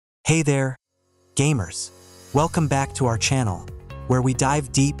Hey there, gamers! Welcome back to our channel, where we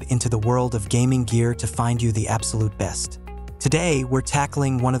dive deep into the world of gaming gear to find you the absolute best. Today, we're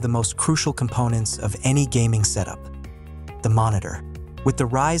tackling one of the most crucial components of any gaming setup, the monitor. With the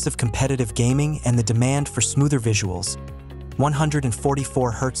rise of competitive gaming and the demand for smoother visuals,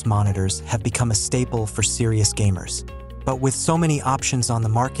 144Hz monitors have become a staple for serious gamers. But with so many options on the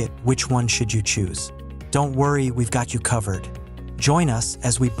market, which one should you choose? Don't worry, we've got you covered. Join us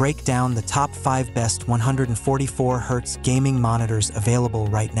as we break down the top 5 best 144Hz gaming monitors available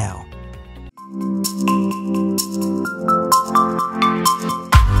right now.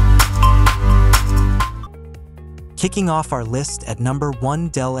 Kicking off our list at number 1,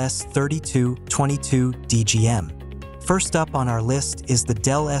 Dell S3222 DGM. First up on our list is the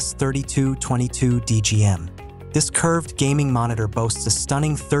Dell S3222 DGM. This curved gaming monitor boasts a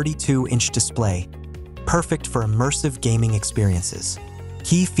stunning 32-inch display, perfect for immersive gaming experiences.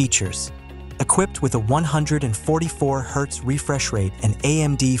 Key features: equipped with a 144Hz refresh rate and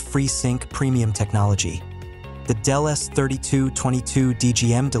AMD FreeSync premium technology, the Dell S3222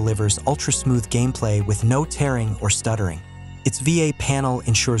 DGM delivers ultra-smooth gameplay with no tearing or stuttering. Its VA panel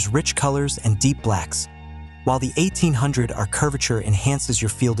ensures rich colors and deep blacks, while the 1800R curvature enhances your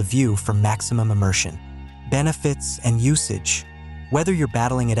field of view for maximum immersion. Benefits and usage: whether you're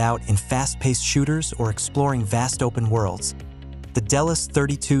battling it out in fast-paced shooters or exploring vast open worlds, the Dell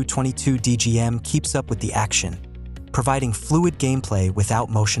S3222 DGM keeps up with the action, providing fluid gameplay without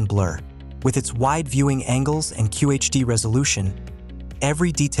motion blur. With its wide viewing angles and QHD resolution,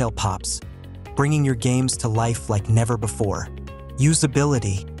 every detail pops, bringing your games to life like never before.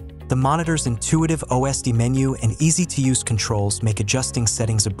 Usability: the monitor's intuitive OSD menu and easy-to-use controls make adjusting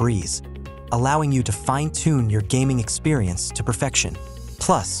settings a breeze, allowing you to fine-tune your gaming experience to perfection.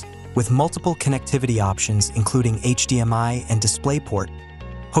 Plus, with multiple connectivity options including HDMI and DisplayPort,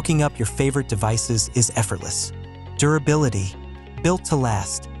 hooking up your favorite devices is effortless. Durability: built to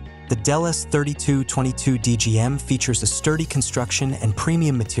last, the Dell S3222 DGM features a sturdy construction and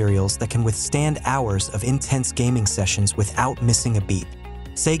premium materials that can withstand hours of intense gaming sessions without missing a beat.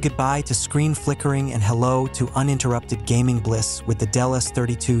 Say goodbye to screen flickering and hello to uninterrupted gaming bliss with the Dell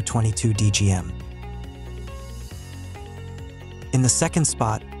S3222 DGM. In the second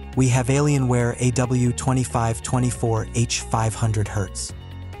spot, we have Alienware AW2524H 500Hz.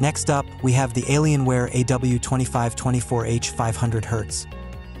 Next up, we have the Alienware AW2524H 500Hz,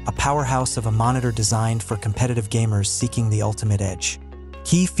 a powerhouse of a monitor designed for competitive gamers seeking the ultimate edge.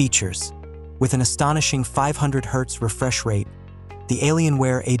 Key features: with an astonishing 500Hz refresh rate, the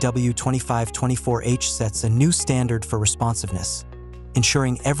Alienware AW2524H sets a new standard for responsiveness,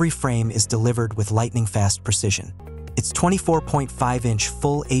 ensuring every frame is delivered with lightning-fast precision. Its 24.5-inch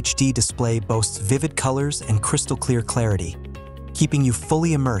Full HD display boasts vivid colors and crystal-clear clarity, keeping you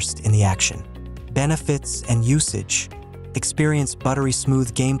fully immersed in the action. Benefits and usage: experience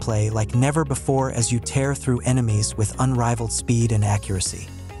buttery-smooth gameplay like never before as you tear through enemies with unrivaled speed and accuracy.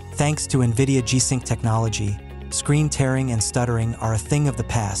 Thanks to NVIDIA G-Sync technology, screen tearing and stuttering are a thing of the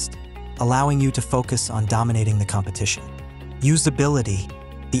past, allowing you to focus on dominating the competition. Usability: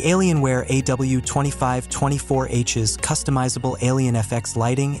 the Alienware AW2524H's customizable Alien FX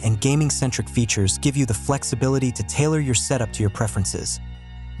lighting and gaming-centric features give you the flexibility to tailor your setup to your preferences,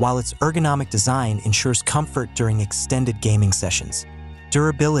 while its ergonomic design ensures comfort during extended gaming sessions.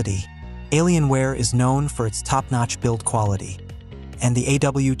 Durability: Alienware is known for its top-notch build quality, and the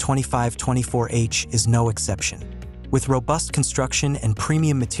AW2524H is no exception. With robust construction and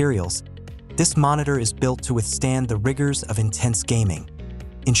premium materials, this monitor is built to withstand the rigors of intense gaming,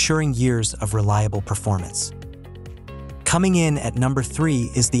 ensuring years of reliable performance. Coming in at number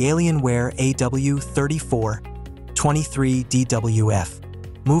 3 is the Alienware AW3423 DWF.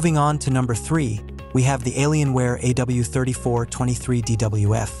 Moving on to number 3, we have the Alienware AW3423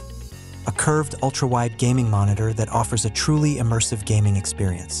 DWF, a curved ultra-wide gaming monitor that offers a truly immersive gaming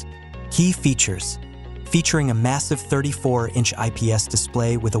experience. Key features: featuring a massive 34-inch IPS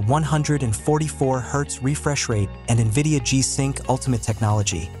display with a 144Hz refresh rate and NVIDIA G-Sync Ultimate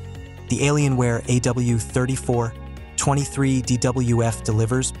technology, the Alienware AW3423 DWF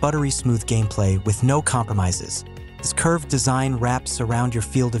delivers buttery smooth gameplay with no compromises. This curved design wraps around your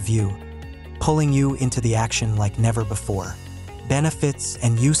field of view, pulling you into the action like never before. Benefits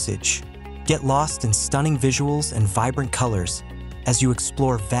and usage: get lost in stunning visuals and vibrant colors as you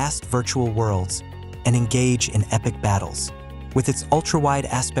explore vast virtual worlds and engage in epic battles. With its ultra-wide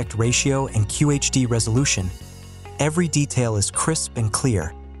aspect ratio and QHD resolution, every detail is crisp and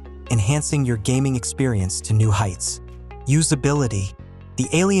clear, enhancing your gaming experience to new heights. Usability: the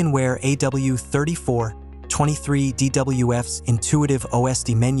Alienware AW34 2223 DWF's intuitive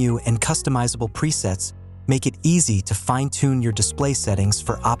OSD menu and customizable presets make it easy to fine-tune your display settings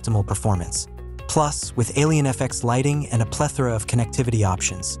for optimal performance. Plus, with Alien FX lighting and a plethora of connectivity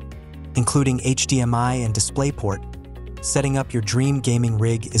options, including HDMI and DisplayPort, setting up your dream gaming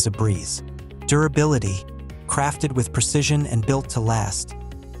rig is a breeze. Durability, crafted with precision and built to last,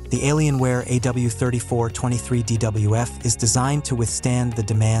 the Alienware AW3423DWF is designed to withstand the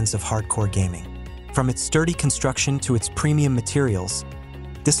demands of hardcore gaming. From its sturdy construction to its premium materials,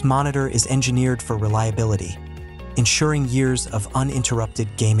 this monitor is engineered for reliability, ensuring years of uninterrupted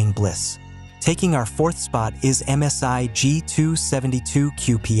gaming bliss. Taking our fourth spot is MSI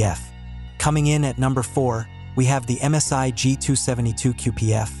G272QPF. Coming in at number 4, we have the MSI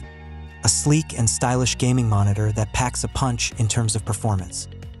G272QPF, a sleek and stylish gaming monitor that packs a punch in terms of performance.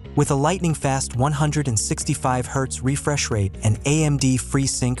 With a lightning-fast 165Hz refresh rate and AMD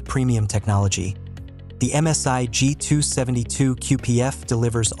FreeSync premium technology, the MSI G272QPF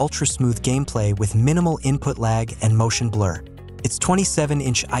delivers ultra-smooth gameplay with minimal input lag and motion blur. Its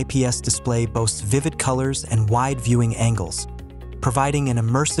 27-inch IPS display boasts vivid colors and wide viewing angles, providing an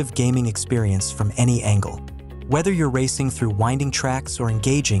immersive gaming experience from any angle. Whether you're racing through winding tracks or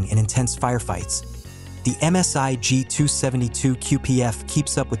engaging in intense firefights, the MSI G272QPF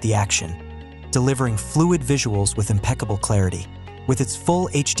keeps up with the action, delivering fluid visuals with impeccable clarity. With its full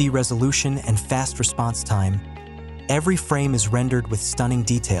HD resolution and fast response time, every frame is rendered with stunning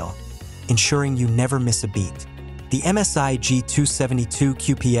detail, ensuring you never miss a beat. The MSI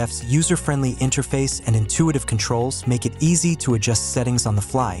G272QPF's user-friendly interface and intuitive controls make it easy to adjust settings on the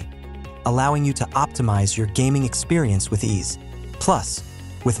fly, allowing you to optimize your gaming experience with ease. Plus,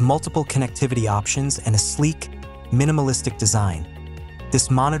 with multiple connectivity options and a sleek, minimalistic design, this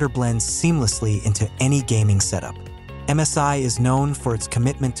monitor blends seamlessly into any gaming setup. MSI is known for its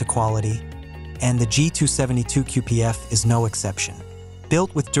commitment to quality, and the G272QPF is no exception.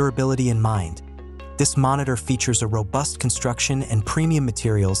 Built with durability in mind, this monitor features a robust construction and premium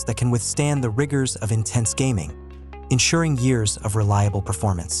materials that can withstand the rigors of intense gaming, ensuring years of reliable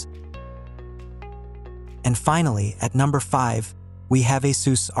performance. And finally, at number 5, we have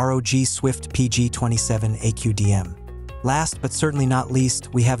ASUS ROG Swift PG27 AQDM. Last but certainly not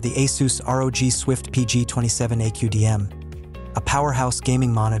least, we have the ASUS ROG Swift PG27 AQDM, a powerhouse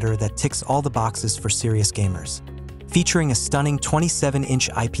gaming monitor that ticks all the boxes for serious gamers. Featuring a stunning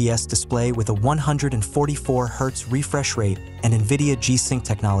 27-inch IPS display with a 144Hz refresh rate and NVIDIA G-Sync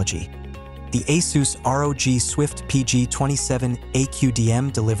technology, the ASUS ROG Swift PG27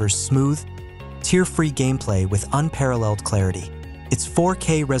 AQDM delivers smooth, tear-free gameplay with unparalleled clarity. Its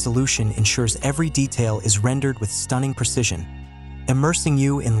 4K resolution ensures every detail is rendered with stunning precision, immersing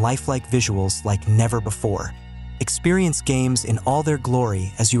you in lifelike visuals like never before. Experience games in all their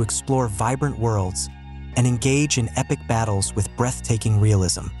glory as you explore vibrant worlds and engage in epic battles with breathtaking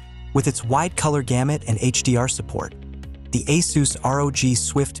realism. With its wide color gamut and HDR support, the ASUS ROG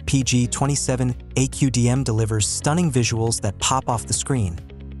Swift PG27 AQDM delivers stunning visuals that pop off the screen,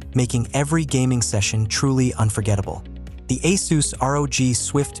 making every gaming session truly unforgettable. The ASUS ROG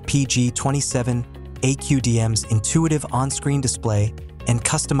Swift PG27 AQDM's intuitive on-screen display and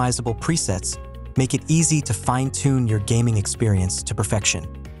customizable presets make it easy to fine-tune your gaming experience to perfection.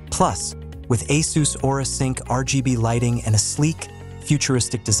 Plus, with ASUS Aura Sync RGB lighting and a sleek,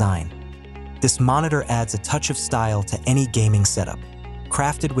 futuristic design, this monitor adds a touch of style to any gaming setup.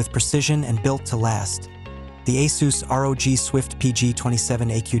 Crafted with precision and built to last, the ASUS ROG Swift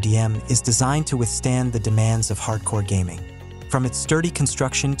PG27 AQDM is designed to withstand the demands of hardcore gaming. From its sturdy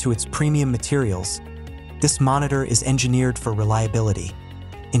construction to its premium materials, this monitor is engineered for reliability,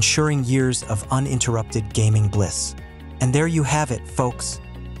 ensuring years of uninterrupted gaming bliss. And there you have it, folks,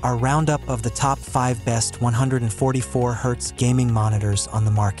 our roundup of the top 5 best 144Hz gaming monitors on the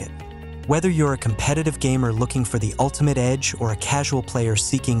market. Whether you're a competitive gamer looking for the ultimate edge or a casual player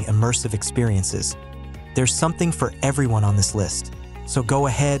seeking immersive experiences, there's something for everyone on this list. So go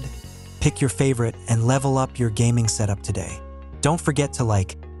ahead, pick your favorite, and level up your gaming setup today. Don't forget to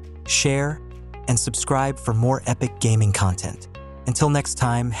like, share, and subscribe for more epic gaming content. Until next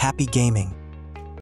time, happy gaming!